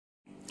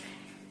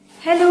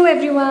Hello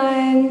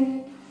everyone.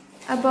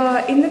 അപ്പോൾ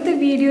ഇന്നത്തെ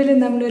വീഡിയോയിൽ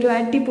നമ്മളൊരു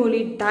അടിപൊളി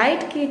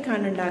ഡയറ്റ് കേക്ക്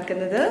ആണ്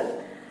ഉണ്ടാക്കുന്നത്.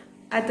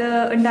 അത്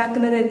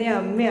ഉണ്ടാക്കുന്നത് എൻ്റെ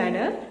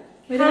അമ്മയാണ്.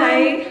 ഒരു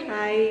ഹായ്.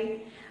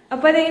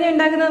 അപ്പോൾ അതെങ്ങനെ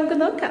ഉണ്ടാക്കുന്നത് നമുക്ക്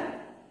നോക്കാം.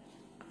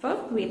 അപ്പോൾ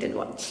വെയിറ്റ് ആൻഡ്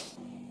വാച്ച്.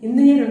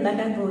 ഇന്ന് ഞാൻ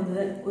ഉണ്ടാക്കാൻ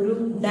പോകുന്നത് ഒരു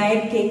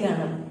ഡയറ്റ്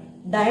കേക്കാണ്.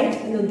 ഡയറ്റ്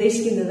എന്ന്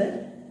ഉദ്ദേശിക്കുന്നത്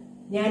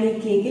ഞാൻ ഈ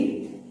കേക്കിൽ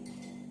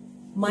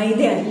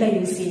മൈദ അല്ല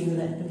യൂസ്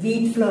ചെയ്യുന്നത്,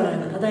 വീറ്റ് ഫ്ലോർ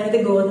ആണ്, അതായത്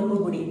ഗോതമ്പ്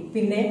പൊടി.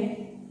 പിന്നെ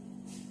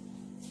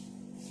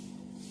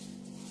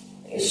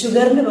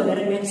ഷുഗറിന്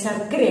പകരം ഞാൻ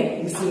ശർക്കരയാണ്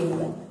യൂസ്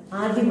ചെയ്യുന്നത്.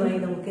 ആദ്യമായി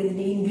നമുക്ക്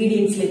ഇതിന്റെ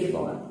ഇൻഗ്രീഡിയൻസിലേക്ക്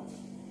പോകാം.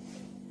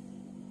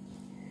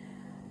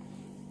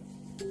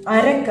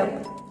 അര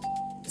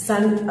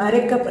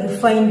കപ്പ്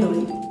റിഫൈൻഡ്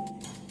ഓയിൽ.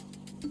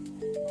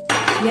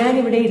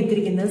 ഞാനിവിടെ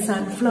എടുത്തിരിക്കുന്നത്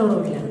സൺഫ്ലവർ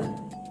ഓയിലാണ്.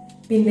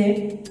 പിന്നെ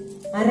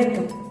അര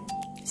കപ്പ്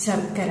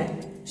ശർക്കര,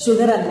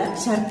 ഷുഗർ അല്ല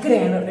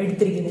ശർക്കരയാണ്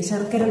എടുത്തിരിക്കുന്നത്.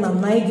 ശർക്കര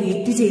നന്നായി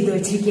ഗ്രേറ്റ് ചെയ്ത്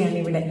വെച്ചിരിക്കുകയാണ്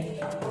ഇവിടെ.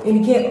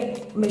 എനിക്ക്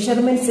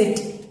മെഷർമെന്റ്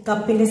സെറ്റ്,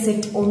 കപ്പിന്റെ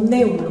സെറ്റ്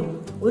ഒന്നേ ഉള്ളൂ,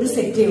 ഒരു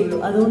സെറ്റേ ഉള്ളൂ.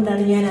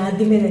 അതുകൊണ്ടാണ് ഞാൻ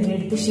ആദ്യമേ തന്നെ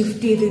എടുത്ത്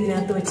ഷിഫ്റ്റ് ചെയ്ത്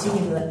ഇതിനകത്ത്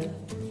വെച്ചിരിക്കുന്നത്.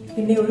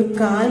 പിന്നെ ഒരു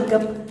 1/4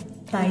 കപ്പ്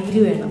തൈര്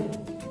വേണം.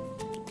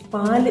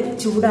 പാല്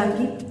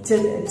ചൂടാക്കി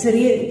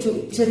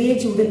ചെറിയ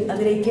ചൂടിൽ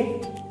അതിലേക്ക്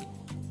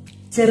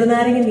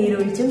ചെറുനാരങ്ങ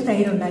നീരൊഴിച്ചും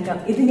തൈരുണ്ടാക്കാം.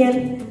 ഇത് ഞാൻ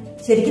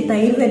ശരിക്കും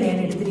തൈര്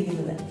തന്നെയാണ്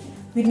എടുത്തിരിക്കുന്നത്.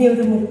 പിന്നെ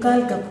ഒരു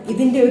 1/4 കപ്പ്,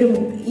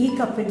 ഈ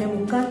കപ്പിന്റെ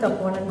 1/4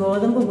 കപ്പോളം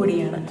ഗോതമ്പ്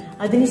പൊടിയാണ്.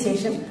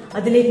 അതിനുശേഷം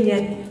അതിലേക്ക്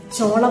ഞാൻ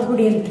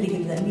ചോളപ്പൊടിയാണ്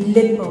ഇട്ടിരിക്കുന്നത്,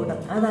 മില്ലറ്റ് പൗഡർ.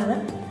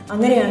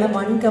 അങ്ങനെയാണ്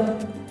 1 കപ്പ്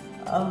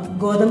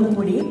ഗോതമ്പ്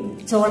പൊടിയും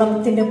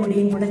ചോളത്തിന്റെ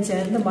പൊടിയും കൂടെ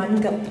ചേർന്ന് 1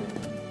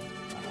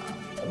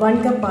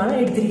 കപ്പാണ്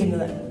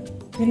എടുത്തിരിക്കുന്നത്.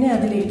 പിന്നെ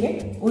അതിലേക്ക്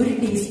 1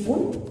 ടീസ്പൂൺ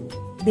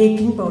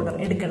ബേക്കിംഗ് പൗഡർ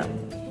എടുക്കണം.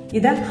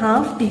 ഇത്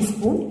 1/2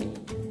 ടീസ്പൂൺ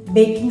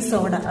ബേക്കിംഗ്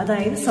സോഡ,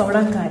 അതായത്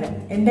സോഡാക്കാരം.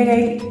 എൻ്റെ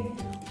കയ്യിൽ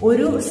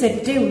ഒരു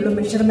സെറ്റേ ഉള്ളൂ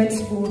മെഷർമെന്റ്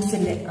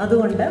സ്പൂൺസിന്റെ,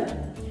 അതുകൊണ്ട്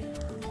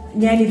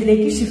ഞാൻ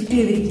ഇതിലേക്ക് ഷിഫ്റ്റ്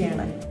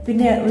ചെയ്തിരിക്കുകയാണ്.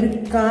 പിന്നെ ഒരു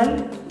 1/4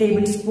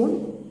 ടേബിൾ സ്പൂൺ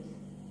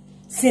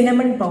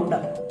സിനമൺ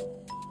പൗഡർ.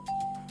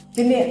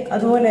 പിന്നെ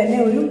അതുപോലെ തന്നെ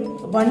ഒരു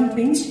 1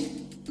 പിഞ്ച്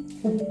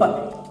ഉപ്പ്.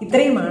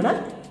 ഇത്രയുമാണ്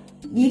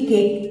ഈ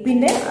കേക്ക്.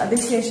 പിന്നെ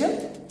അതിനുശേഷം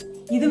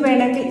ഇത്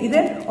വേണമെങ്കിൽ, ഇത്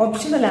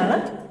ഓപ്ഷണലാണ്,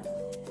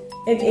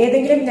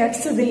 ഏതെങ്കിലും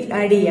നട്ട്സ് ഇതിൽ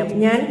ആഡ് ചെയ്യാം.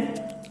 ഞാൻ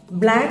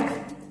ബ്ലാക്ക്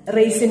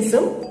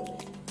റൈസിൻസും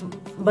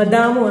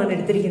ബദാമുമാണ്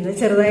എടുത്തിരിക്കുന്നത്,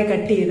 ചെറുതായി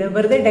കട്ട് ചെയ്ത്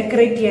വെറുതെ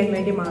ഡെക്കറേറ്റ് ചെയ്യാൻ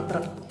വേണ്ടി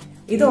മാത്രം.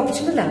 ഇത്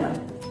ഓപ്ഷണലാണ്.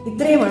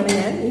 ഇത്രയുമാണ്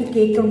ഞാൻ ഈ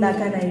കേക്ക്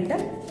ഉണ്ടാക്കാനായിട്ട്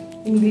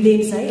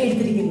ഇൻഗ്രീഡിയൻസ് ആയി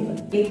എടുത്തിരിക്കുന്നത്.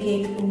 ഈ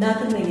കേക്ക്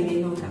ഉണ്ടാക്കുന്ന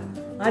രീതിയിൽ നോക്കാം.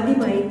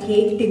 ആദ്യമായി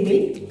കേക്ക് ടിന്നിൽ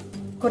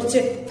കുറച്ച്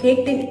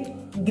കേക്ക് ടിൻ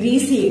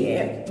ഗ്രീസ് ചെയ്യുക.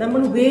 നമ്മൾ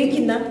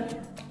ഉപയോഗിക്കുന്ന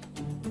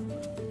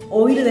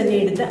ഓയിൽ തന്നെ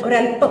എടുത്ത്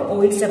ഒരല്പം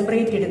ഓയിൽ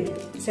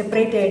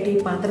സെപ്പറേറ്റ് ആയിട്ട് ഈ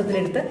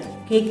പാത്രത്തിലെടുത്ത്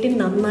കേക്ക് ടിൻ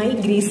നന്നായി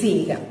ഗ്രീസ്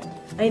ചെയ്യുക.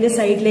 അതിന്റെ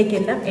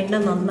സൈഡിലേക്കെല്ലാം എണ്ണ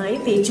നന്നായി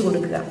തേച്ച്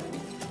കൊടുക്കുക.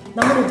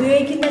 നമ്മൾ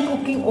ഉപയോഗിക്കുന്ന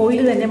കുക്കിംഗ്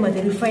ഓയിൽ തന്നെ മതി,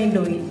 റിഫൈൻഡ്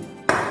ഓയിൽ.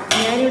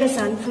 ഞാനിവിടെ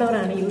സൺഫ്ലവർ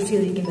ആണ് യൂസ്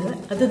ചെയ്തിരിക്കുന്നത്,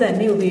 അത്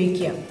തന്നെ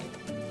ഉപയോഗിക്കുക.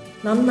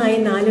 നന്നായി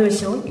 4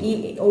 വശവും ഈ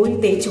ഓയിൽ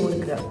തേച്ച്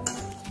കൊടുക്കുക.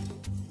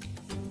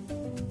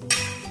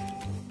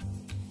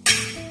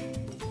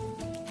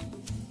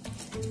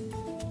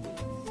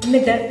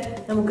 എന്നിട്ട്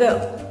നമുക്ക്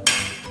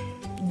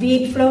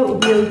വീറ്റ് ഫ്ലോർ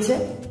ഉപയോഗിച്ച്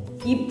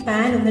ഈ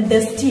പാൻ ഒന്ന്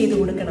ഡസ്റ്റ് ചെയ്ത്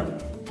കൊടുക്കണം.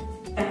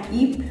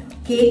 ഈ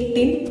കേക്ക്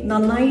ടിൻ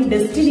നന്നായി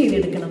ഡസ്റ്റ്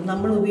ചെയ്തെടുക്കണം.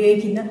 നമ്മൾ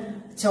ഉപയോഗിക്കുന്ന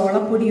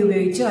ചോളപ്പൊടി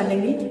ഉപയോഗിച്ചോ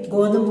അല്ലെങ്കിൽ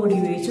ഗോതമ്പ് പൊടി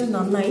ഉപയോഗിച്ചോ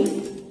നന്നായി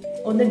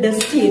ഒന്ന്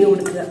ഡസ്റ്റ് ചെയ്ത്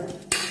കൊടുക്കുക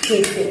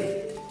കേക്ക് ടിൻ.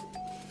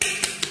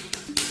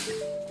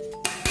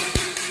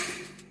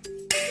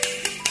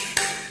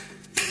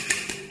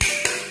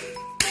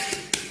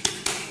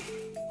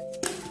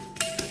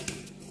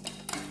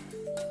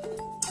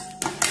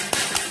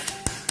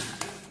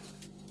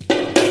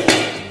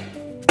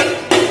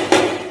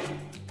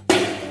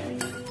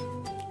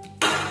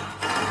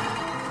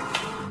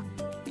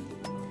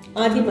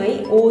 ആദ്യമായി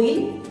ഓയിൽ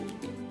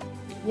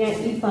ഞാൻ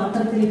ഈ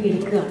പാത്രത്തിലേക്ക്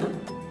എടുക്കുകയാണ്.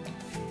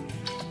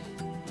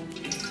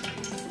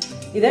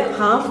 ഇത്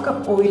 1/2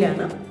 കപ്പ്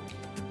ഓയിലാണ്.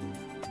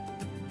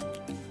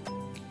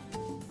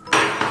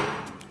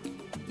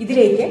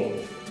 ഇതിലേക്ക്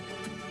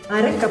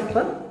 1/2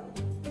 കപ്പ്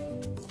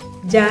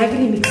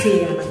ജാഗരി മിക്സ്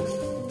ചെയ്യാണ്.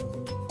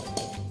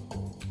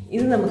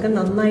 ഇത് നമുക്ക്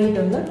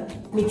നന്നായിട്ടൊന്ന്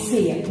മിക്സ്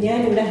ചെയ്യാം.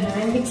 ഞാനിവിടെ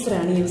ഹാൻഡ്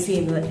മിക്സറാണ് യൂസ്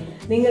ചെയ്യുന്നത്.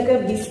 നിങ്ങൾക്ക്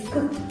വിസ്ക്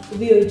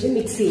ഉപയോഗിച്ച്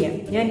മിക്സ് ചെയ്യാം.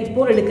 ഞാൻ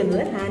ഇപ്പോൾ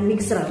എടുക്കുന്നത് ഹാൻഡ്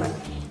മിക്സറാണ്.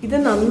 ഇത്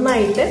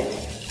നന്നായിട്ട്,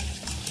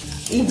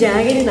 ഈ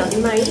ജാഗരി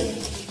നന്നായി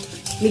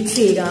മിക്സ്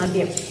ചെയ്യുക.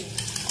 ആദ്യം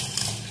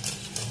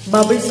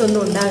ബബിൾസ്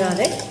ഒന്നും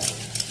ഉണ്ടാകാതെ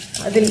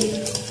അതിൽ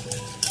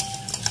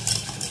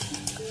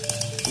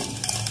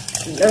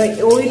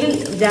ഓയിലിൽ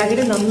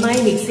ജാഗരി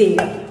നന്നായി മിക്സ്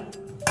ചെയ്യുക.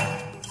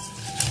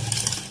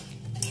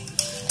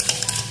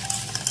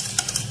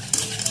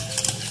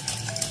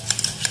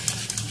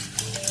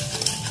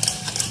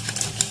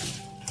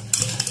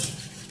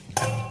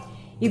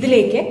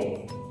 ഇതിലേക്ക്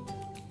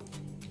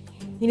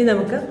ഇനി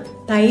നമുക്ക്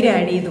തൈര്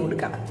ആഡ് ചെയ്ത്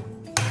കൊടുക്കാം.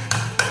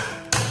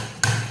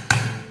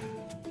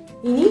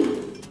 ഇനി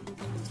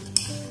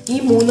ഈ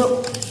 3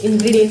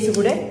 ഇൻഗ്രീഡിയൻസ്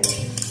കൂടെ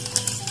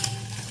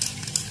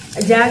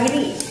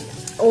ജാഗരി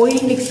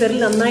ഓയിൽ മിക്സറിൽ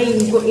നന്നായി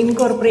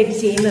ഇൻകോർപ്പറേറ്റ്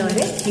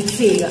ചെയ്യുന്നവരെ മിക്സ്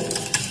ചെയ്യുക.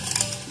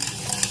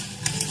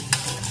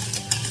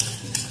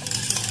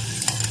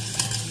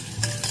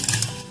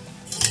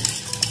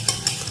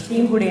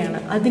 കൂടെയാണ്.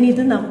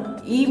 അതിനിത്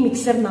ഈ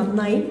മിക്സർ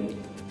നന്നായി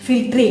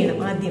ഫിൽട്ടർ ചെയ്യണം.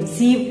 ആദ്യം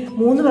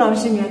 3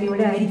 പ്രാവശ്യം ഞാൻ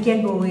ഇവിടെ അരിക്കാൻ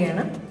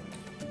പോവുകയാണ്.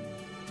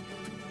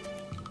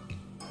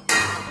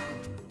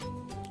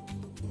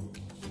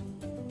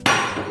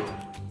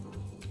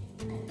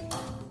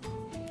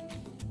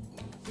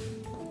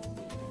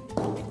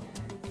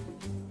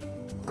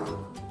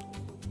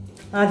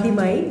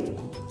 ആദ്യമായി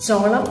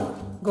ചോളം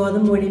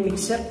ഗോതമ്പ് പൊടി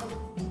മിക്സർ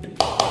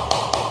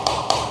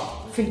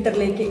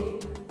ഫിൽറ്ററിലേക്ക്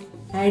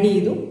ആഡ്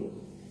ചെയ്തു.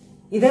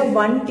 ഇത്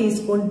 1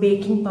 ടീസ്പൂൺ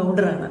ബേക്കിംഗ്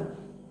പൗഡറാണ്.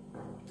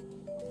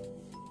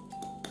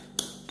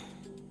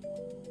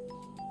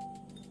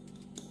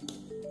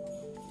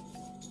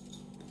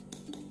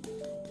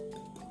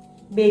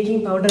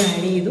 ബേക്കിംഗ് പൗഡർ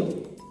ആഡ് ചെയ്തു.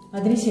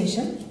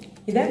 അതിനുശേഷം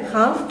ഇത്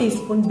 1/2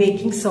 ടീസ്പൂൺ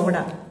ബേക്കിംഗ് സോഡ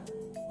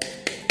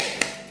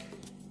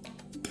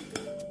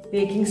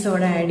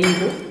ആഡ്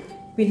ചെയ്തു.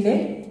 പിന്നെ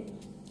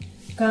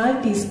 1/4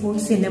 ടീസ്പൂൺ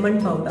സിനമൺ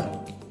പൗഡർ,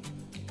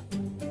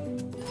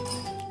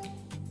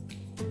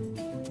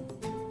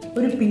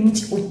 ഒരു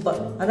പിഞ്ച് ഉപ്പ്,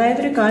 അതായത്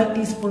ഒരു 1/4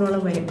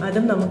 ടീസ്പൂണോളം വരും.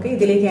 അതും നമുക്ക്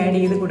ഇതിലേക്ക് ആഡ്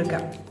ചെയ്ത്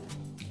കൊടുക്കാം.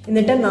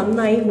 എന്നിട്ട്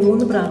നന്നായി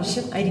 3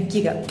 പ്രാവശ്യം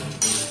അരിക്കുക.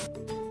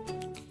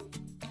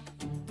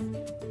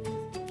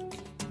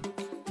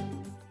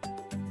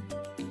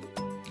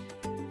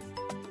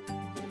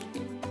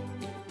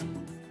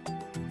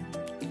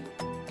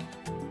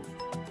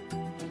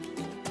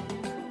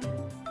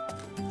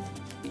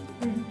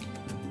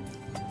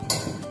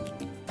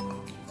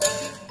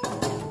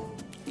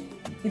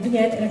 ഇത്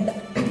ഞാൻ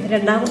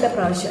രണ്ടാമത്തെ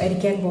പ്രാവശ്യം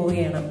അരിക്കാൻ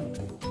പോവുകയാണ്.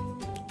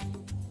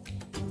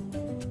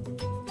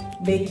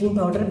 Baking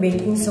powder,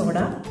 baking soda,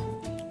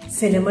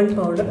 cinnamon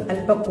powder,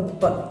 അല്പം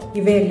ഉപ്പ്,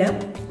 ഇവയെല്ലാം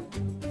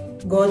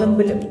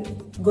ഗോതമ്പ്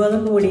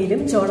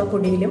പൊടിയിലും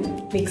ചോളപ്പൊടിയിലും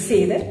മിക്സ്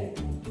ചെയ്ത്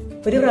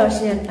ഒരു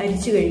പ്രാവശ്യം ഞാൻ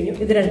അരിച്ചു കഴിഞ്ഞു.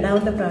 ഇത്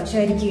രണ്ടാമത്തെ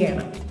പ്രാവശ്യം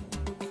അരിക്കുകയാണ്.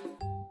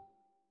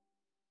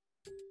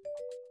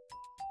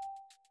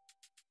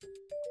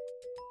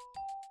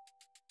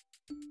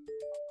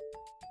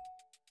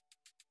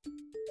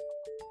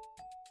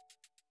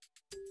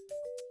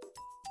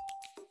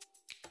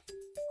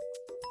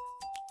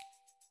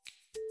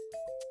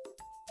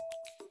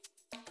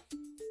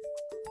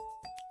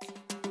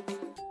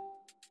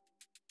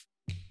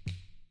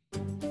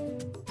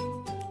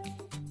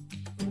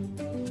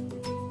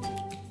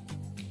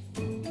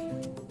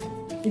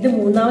 ഇത്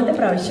മൂന്നാമത്തെ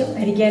പ്രാവശ്യം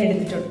അരിക്കാൻ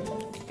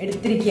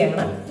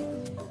എടുത്തിരിക്കുകയാണ്.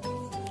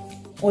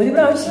 ഒരു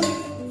പ്രാവശ്യം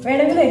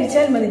വേണമെങ്കിൽ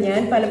അരിച്ചാൽ മതി.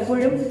 ഞാൻ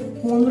പലപ്പോഴും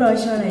 3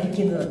 പ്രാവശ്യമാണ്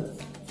അരിക്കുന്നത്,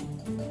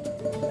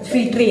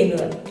 ഫിൽട്ടർ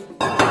ചെയ്യുന്നത്.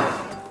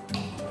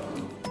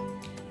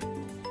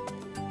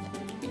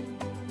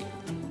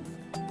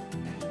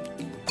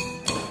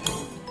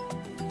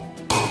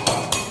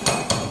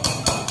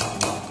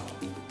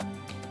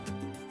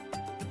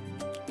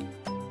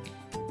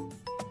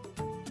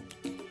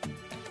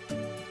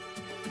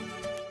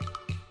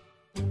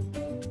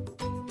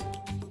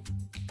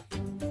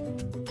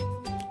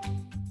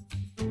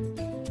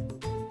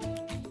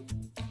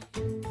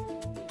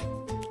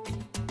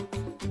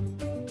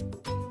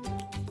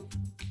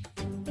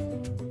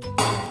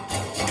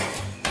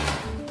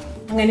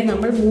 അങ്ങനെ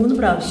നമ്മൾ 3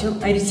 പ്രാവശ്യം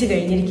അരിച്ചു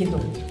കഴിഞ്ഞിരിക്കുന്നു.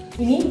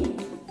 ഇനി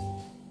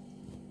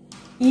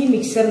ഈ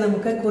മിക്സർ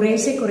നമുക്ക്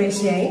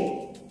കുറേശ്ശെയായി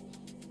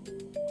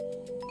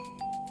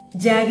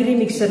ജാഗരി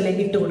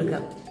മിക്സറിലേക്ക് ഇട്ട്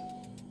കൊടുക്കാം.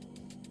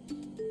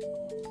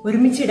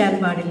 ഒരുമിച്ചിടാൻ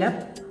പാടില്ല,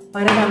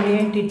 പല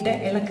തവണയായിട്ടിട്ട്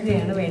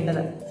ഇളക്കുകയാണ്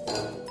വേണ്ടത്.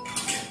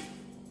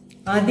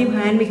 ആദ്യം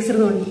ഹാൻഡ് മിക്സർ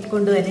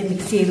കൊണ്ട് തന്നെ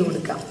മിക്സ് ചെയ്ത്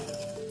കൊടുക്കാം.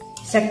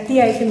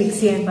 ശക്തിയായിട്ട്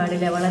മിക്സ് ചെയ്യാൻ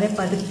പാടില്ല, വളരെ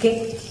പതുക്കെ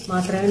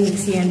മാത്രമേ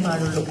മിക്സ് ചെയ്യാൻ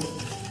പാടുള്ളൂ.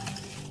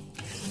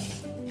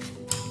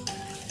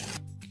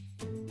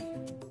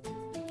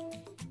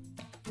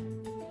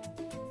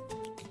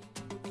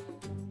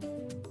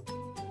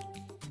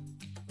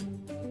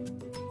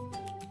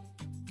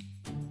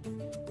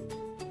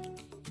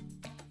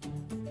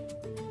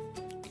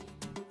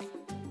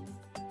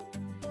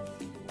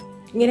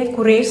 ഇങ്ങനെ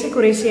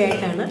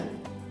കുറേശ്ശെയായിട്ടാണ്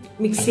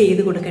മിക്സ്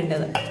ചെയ്ത്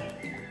കൊടുക്കേണ്ടത്.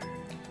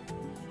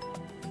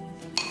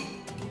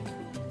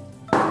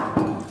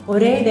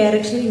 ഒരേ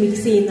ഡയറക്ഷനിൽ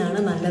മിക്സ് ചെയ്യുന്നതാണ്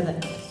നല്ലത്.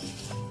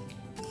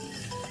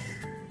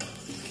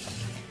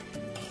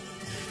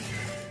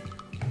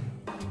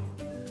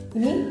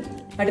 ഇനി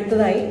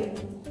അടുത്തതായി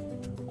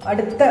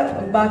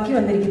ബാക്കി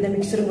വന്നിരിക്കുന്ന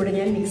മിക്സറും കൂടെ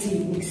ഞാൻ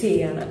മിക്സ്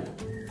ചെയ്യുകയാണ്.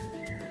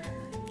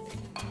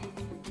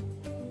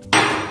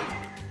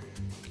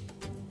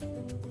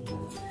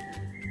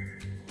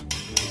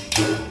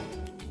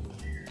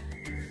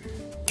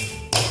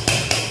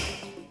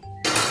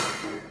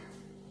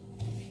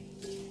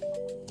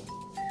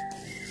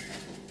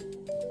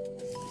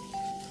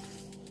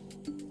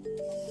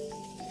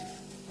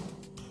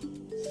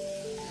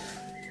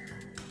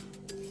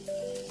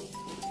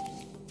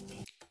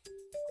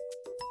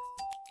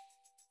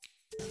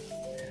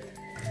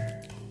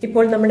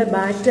 ഇപ്പോൾ നമ്മുടെ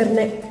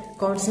ബാറ്ററിന്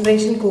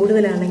കോൺസെൻട്രേഷൻ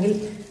കൂടുതലാണെങ്കിൽ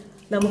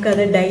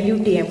നമുക്കത്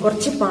ഡൈല്യൂട്ട് ചെയ്യാം.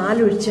 കുറച്ച്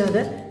പാലൊഴിച്ച്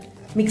അത്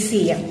മിക്സ്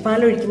ചെയ്യാം.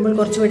 പാലൊഴിക്കുമ്പോൾ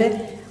കുറച്ചുകൂടെ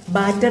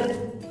ബാറ്റർ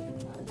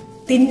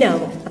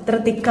തിന്നാവും, അത്ര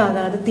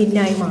തിക്കാകാതെ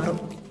തിന്നായി മാറും.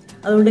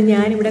 അതുകൊണ്ട്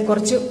ഞാനിവിടെ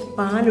കുറച്ച്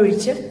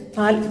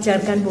പാൽ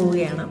ചേർക്കാൻ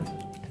പോവുകയാണ്.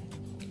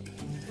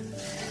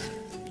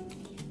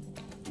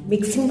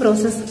 മിക്സിംഗ്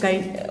പ്രോസസ്സ്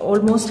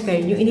ഓൾമോസ്റ്റ്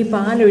കഴിഞ്ഞു. ഇനി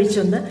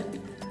പാലൊഴിച്ചൊന്ന്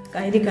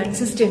അതിൻ്റെ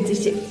കൺസിസ്റ്റൻസി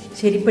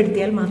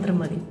ശരിപ്പെടുത്തിയാൽ മാത്രം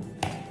മതി.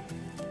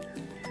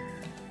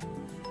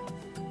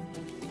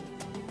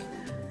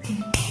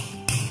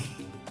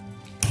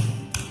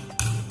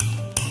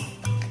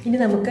 ഇനി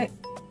നമുക്ക്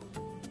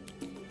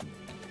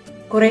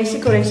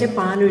കുറേശ്ശെ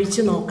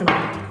പാലൊഴിച്ച് നോക്കണം.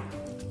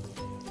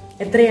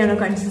 എത്രയാണോ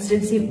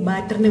കൺസിസ്റ്റൻസി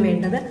ബാറ്ററിന്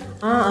വേണ്ടത്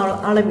ആ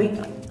അളവിൽ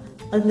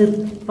അത്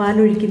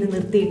പാലൊഴിക്കുന്നത്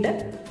നിർത്തിയിട്ട്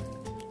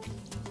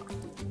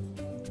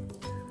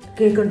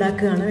കേക്ക്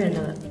ഉണ്ടാക്കുകയാണ്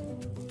വേണ്ടത്.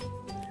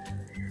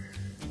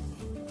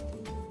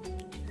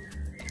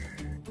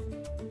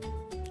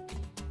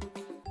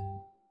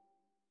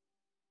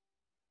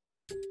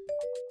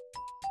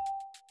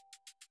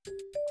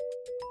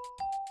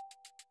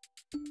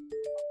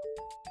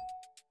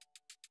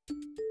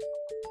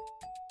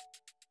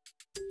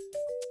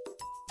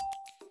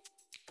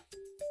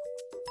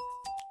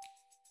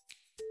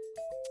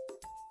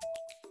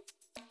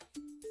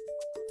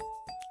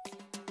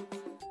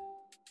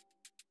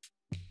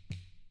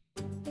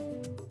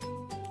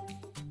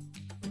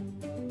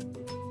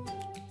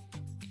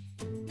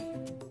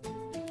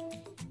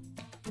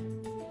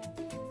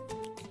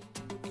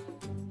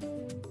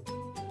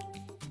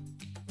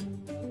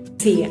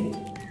 ചെയ്യാം.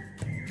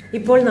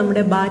 ഇപ്പോൾ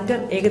നമ്മുടെ ബാറ്റർ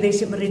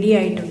ഏകദേശം റെഡി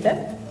ആയിട്ടുണ്ട്.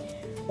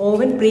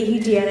 ഓവൻ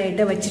പ്രീഹീറ്റ്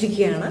ചെയ്യാനായിട്ട്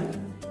വച്ചിരിക്കുകയാണ്.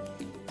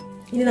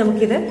 ഇനി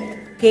നമുക്കിത്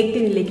കേക്ക്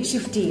ടിന്നിലേക്ക്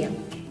ഷിഫ്റ്റ് ചെയ്യാം.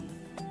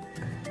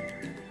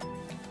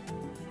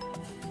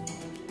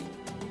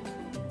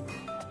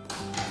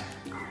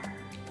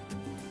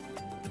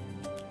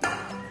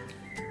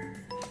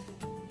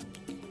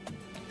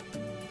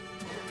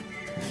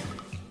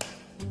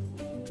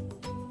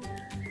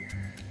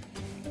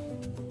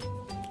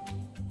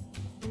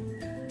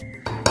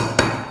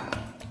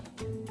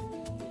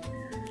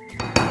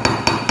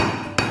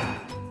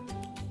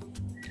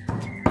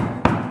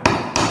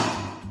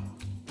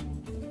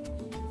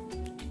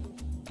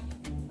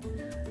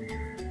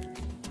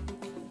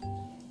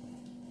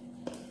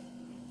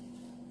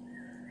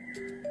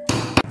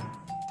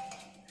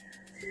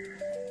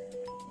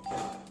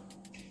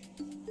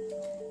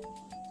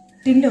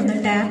 ടിന്നൊന്ന്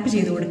ടാപ്പ്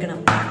ചെയ്ത് കൊടുക്കണം.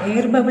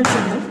 എയർ ബബിൾസ്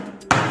ഒന്നും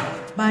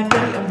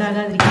ബാറ്ററിൽ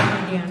ഉണ്ടാകാതിരിക്കാൻ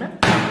വേണ്ടിയാണ്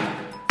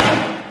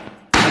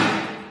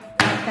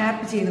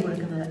ടാപ്പ് ചെയ്ത്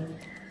കൊടുക്കുന്നത്.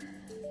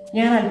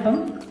 ഞാൻ അല്പം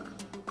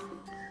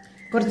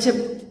കുറച്ച്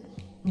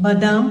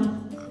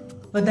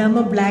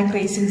ബദാമും ബ്ലാക്ക്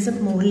റൈസിൻസും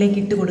മുകളിലേക്ക്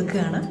ഇട്ട്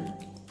കൊടുക്കുകയാണ്.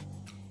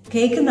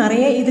 കേക്ക്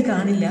നിറയെ ഇത്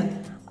കാണില്ല.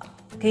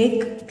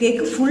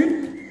 Cake full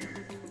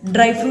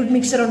dry fruit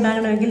mixer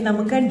ഉണ്ടാകണമെങ്കിൽ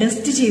നമുക്ക്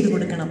ഡസ്റ്റ് ചെയ്ത്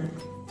കൊടുക്കണം.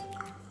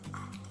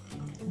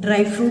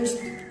 ഡ്രൈ ഫ്രൂട്ട്സ്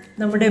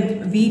നമ്മുടെ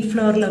വീറ്റ്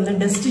ഫ്ലോറിൽ ഒന്ന്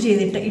ഡസ്റ്റ്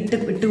ചെയ്തിട്ട്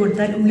ഇട്ട്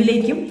കൊടുത്താൽ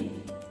ഉള്ളിലേക്കും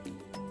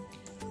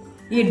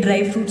ഈ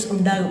ഡ്രൈ ഫ്രൂട്ട്സ്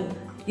ഉണ്ടാകും.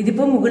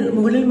 ഇതിപ്പോൾ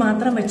മുകളിൽ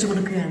മാത്രം വെച്ച്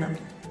കൊടുക്കുകയാണ്.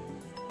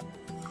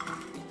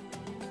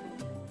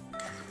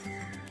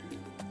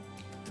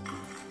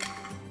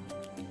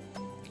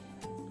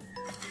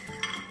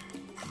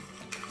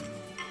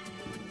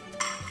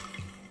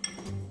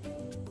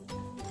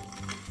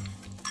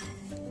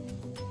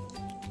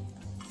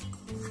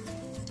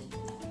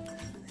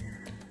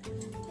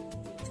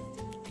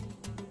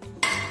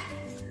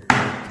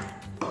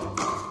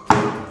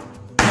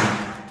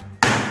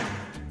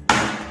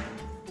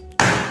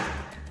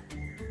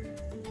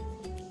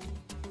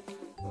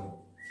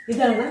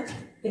 ഇതാണ്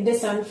എന്റെ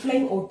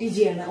സൺഫ്ലെയിം OTG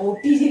ആണ്.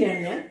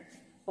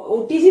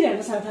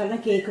 OTGയിലാണ് സാധാരണ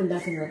കേക്ക്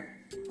ഉണ്ടാക്കുന്നത്.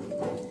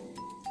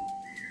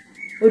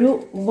 ഒരു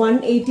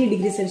 180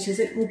 ഡിഗ്രി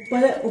സെൽഷ്യസിൽ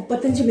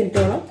 30-35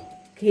 മിനിറ്റോളം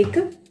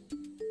കേക്ക്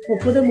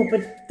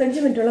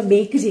 30-35 മിനിറ്റോളം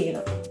ബേക്ക്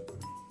ചെയ്യണം.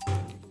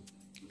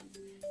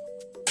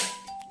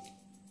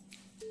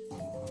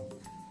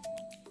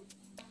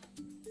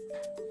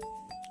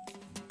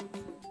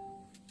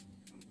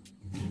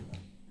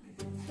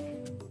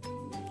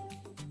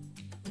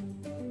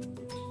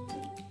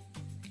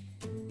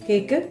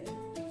 കേക്ക്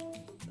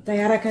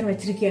തയ്യാറാക്കാൻ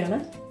വെച്ചിരിക്കുകയാണ്.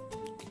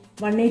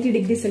 180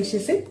 ഡിഗ്രി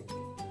സെൽഷ്യസിൽ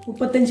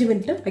 35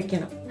 മിനിറ്റ്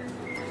വയ്ക്കണം.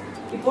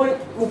 ഇപ്പോൾ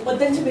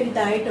 35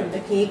 മിനിറ്റ് ആയിട്ടുണ്ട്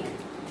കേക്ക്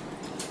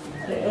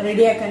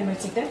റെഡിയാക്കാൻ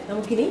വെച്ചിട്ട്.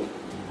 നമുക്കിനി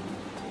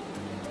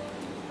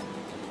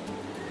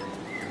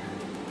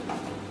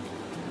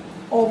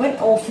ഓവൻ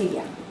ഓഫ്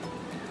ചെയ്യാം.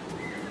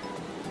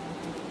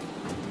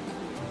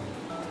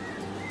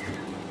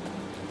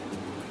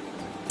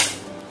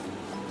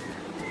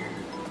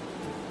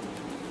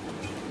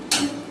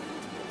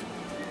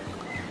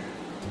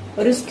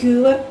 ഒരു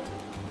സ്ക്യൂവർ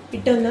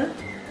ഇട്ടൊന്ന്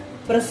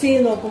പ്രസ്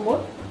ചെയ്ത് നോക്കുമ്പോൾ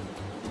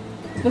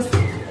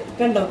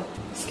കണ്ടോ,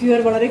 സ്ക്യൂവർ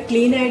വളരെ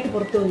ക്ലീൻ ആയിട്ട്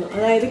പുറത്തു വന്നു.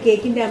 അതായത്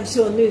കേക്കിന്റെ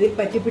അംശമൊന്നും ഇതിൽ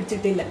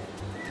പറ്റിപ്പിടിച്ചിട്ടില്ല.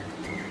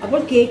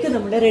 അപ്പോൾ കേക്ക്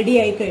നമ്മുടെ റെഡി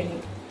ആയി കഴിഞ്ഞു.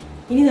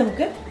 ഇനി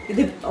നമുക്ക്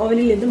ഇത്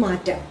ഓവനിൽ നിന്ന്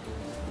മാറ്റാം.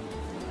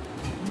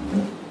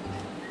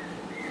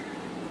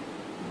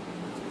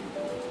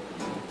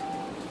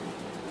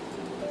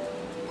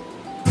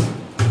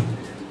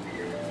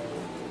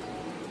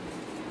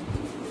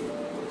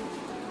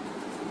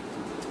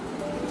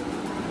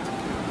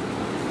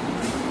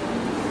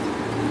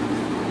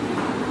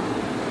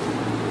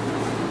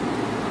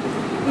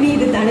 ഇനി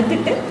ഇത്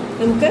തണുത്തിട്ട്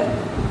നമുക്ക്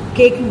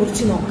കേക്ക്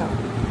മുറിച്ച് നോക്കാം.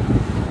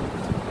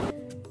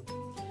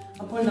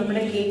 അപ്പോൾ അപ്പോൾ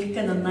നമ്മുടെ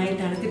കേക്കൊക്കെ നന്നായി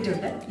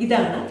തണുത്തിട്ടുണ്ട്.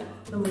 ഇതാണ്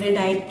നമ്മുടെ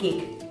ഡയറ്റ്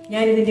കേക്ക്.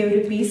 ഞാനിതിൻ്റെ ഒരു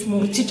പീസ്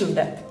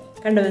മുറിച്ചിട്ടുണ്ട്.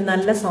 കണ്ടോ,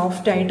 നല്ല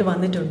സോഫ്റ്റ് ആയിട്ട്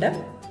വന്നിട്ടുണ്ട്.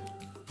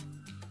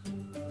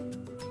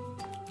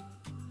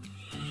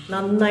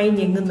 നന്നായി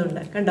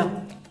ഞെങ്ങുന്നുണ്ട്. കണ്ടോ,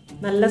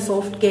 നല്ല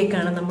സോഫ്റ്റ്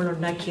കേക്കാണ് നമ്മൾ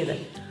ഉണ്ടാക്കിയത്.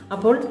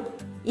 അപ്പോൾ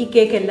ഈ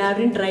കേക്ക്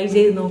എല്ലാവരും ട്രൈ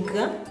ചെയ്ത്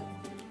നോക്കുക.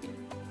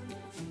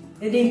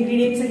 ഇതിൻ്റെ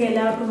ഇൻഗ്രീഡിയൻസ് ഒക്കെ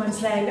എല്ലാവർക്കും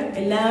മനസ്സിലായല്ലോ.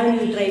 എല്ലാവരും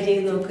ഇത് ട്രൈ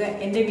ചെയ്ത് നോക്കുക.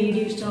 എൻ്റെ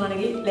വീഡിയോ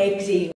ഇഷ്ടമാണെങ്കിൽ ലൈക്ക് ചെയ്യുക.